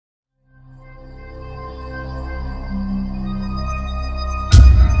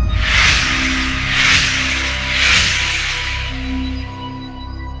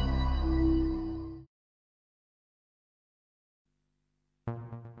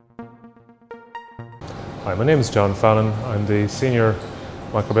Hi, my name is John Fallon. I'm the Senior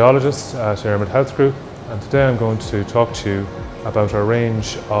Microbiologist at Airmid Health Group, and today I'm going to talk to you about our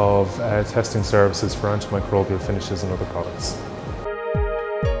range of testing services for antimicrobial finishes and other products.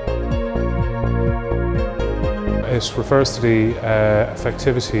 It refers to the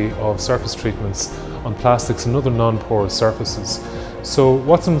effectivity of surface treatments on plastics and other non-porous surfaces. So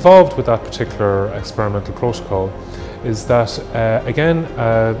what's involved with that particular experimental protocol is that, again,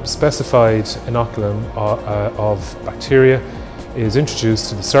 a specified inoculum of bacteria is introduced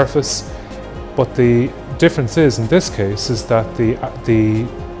to the surface, but the difference is, in this case, is that the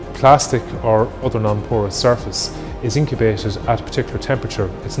plastic or other non-porous surface is incubated at a particular temperature.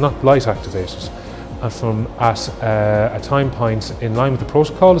 It's not light activated, and at a time point in line with the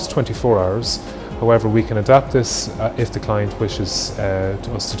protocol is 24 hours. However, we can adapt this if the client wishes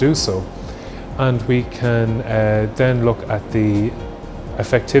us to do so. And we can then look at the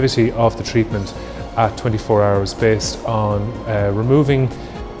effectivity of the treatment at 24 hours based on removing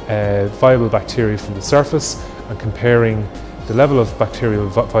viable bacteria from the surface and comparing the level of bacterial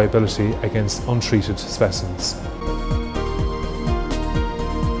viability against untreated specimens.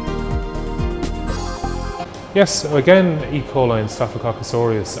 Yes, so again, E. coli and Staphylococcus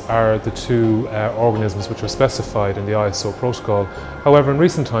aureus are the two organisms which are specified in the ISO protocol. However, in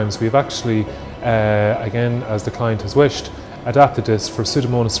recent times we've actually, again, as the client has wished, adapted this for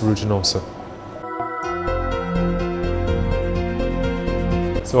Pseudomonas aeruginosa.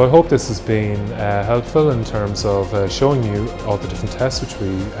 So I hope this has been helpful in terms of showing you all the different tests which we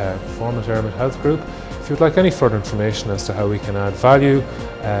perform at Airmid Health Group. If you'd like any further information as to how we can add value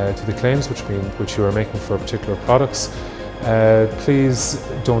to the claims which you are making for particular products, please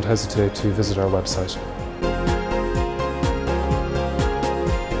don't hesitate to visit our website.